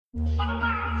Feel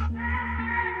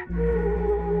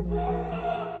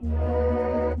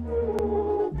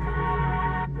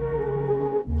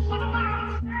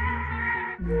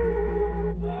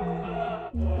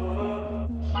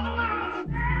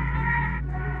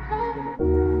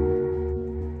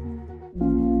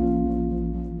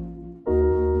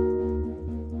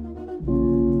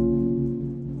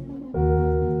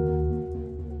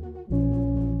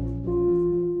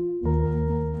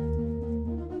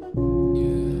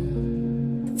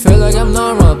like I'm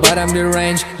normal, but I'm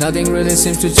deranged. Nothing really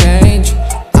seems to change.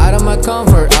 Out of my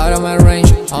comfort, out of my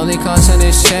range. Only constant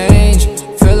is change.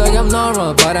 Feel like I'm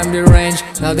normal, but I'm deranged.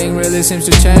 Nothing really seems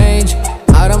to change.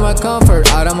 Out of my comfort,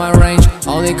 out of my range.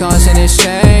 Only constant is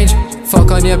change. Fuck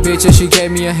on your bitches, she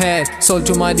gave me a head. Sold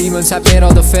to my demons, I paid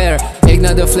all the fare.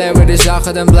 Ignite the flare with it's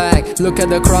darker than black. Look at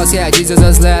the cross, yeah, Jesus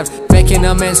has left. Making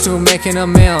amends to making a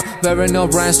meal. Wearing no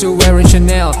brands to wearing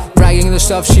Chanelle. Bragging the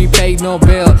stuff, she paid no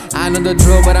bill. I know the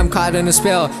drill, but I'm caught in a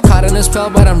spell. Caught in a spell,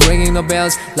 but I'm ringing the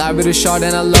bells. Live with a shot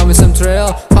and I love me some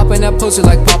thrill. Popping that pussy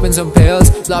like popping some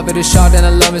pills. Love with a shot and I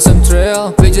love me some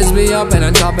thrill. Bitches be up and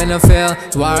on top and I fail.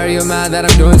 Why are you mad that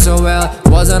I'm doing so well?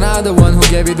 Wasn't I the one who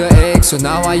gave you the egg? So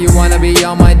now why you wanna be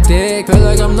on my dick? Feel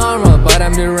like I'm normal, but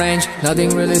I'm deranged.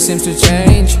 Nothing really seems to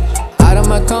change. Out of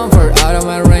my comfort, out of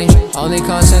my range. Only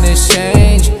constant is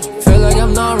change. Feel like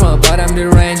I'm normal, but I'm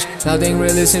deranged. Nothing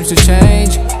really seems to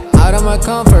change. Out of my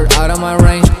comfort, out of my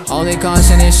range. Only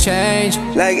constant is change.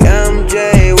 Like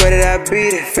MJ, where did I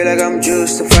beat it? Feel like I'm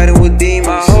juiced, I'm fighting with demons.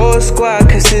 My whole squad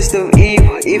consists of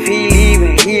evil. If he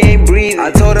leaving, he ain't breathing.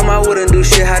 I told him I wouldn't do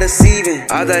shit, how deceiving.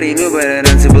 I thought he knew better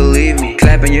than to believe me.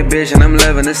 Clapping your bitch and I'm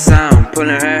loving the sound. Pulling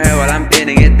her hair while I'm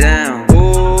pinning it down.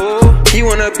 He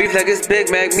wanna beef like it's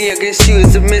Big Mac, me against you,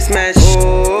 it's a mismatch.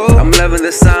 I'm loving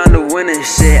the sound of winning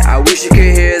shit, I wish you could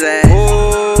hear that.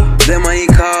 That money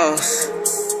calls,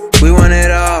 we want it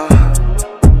all.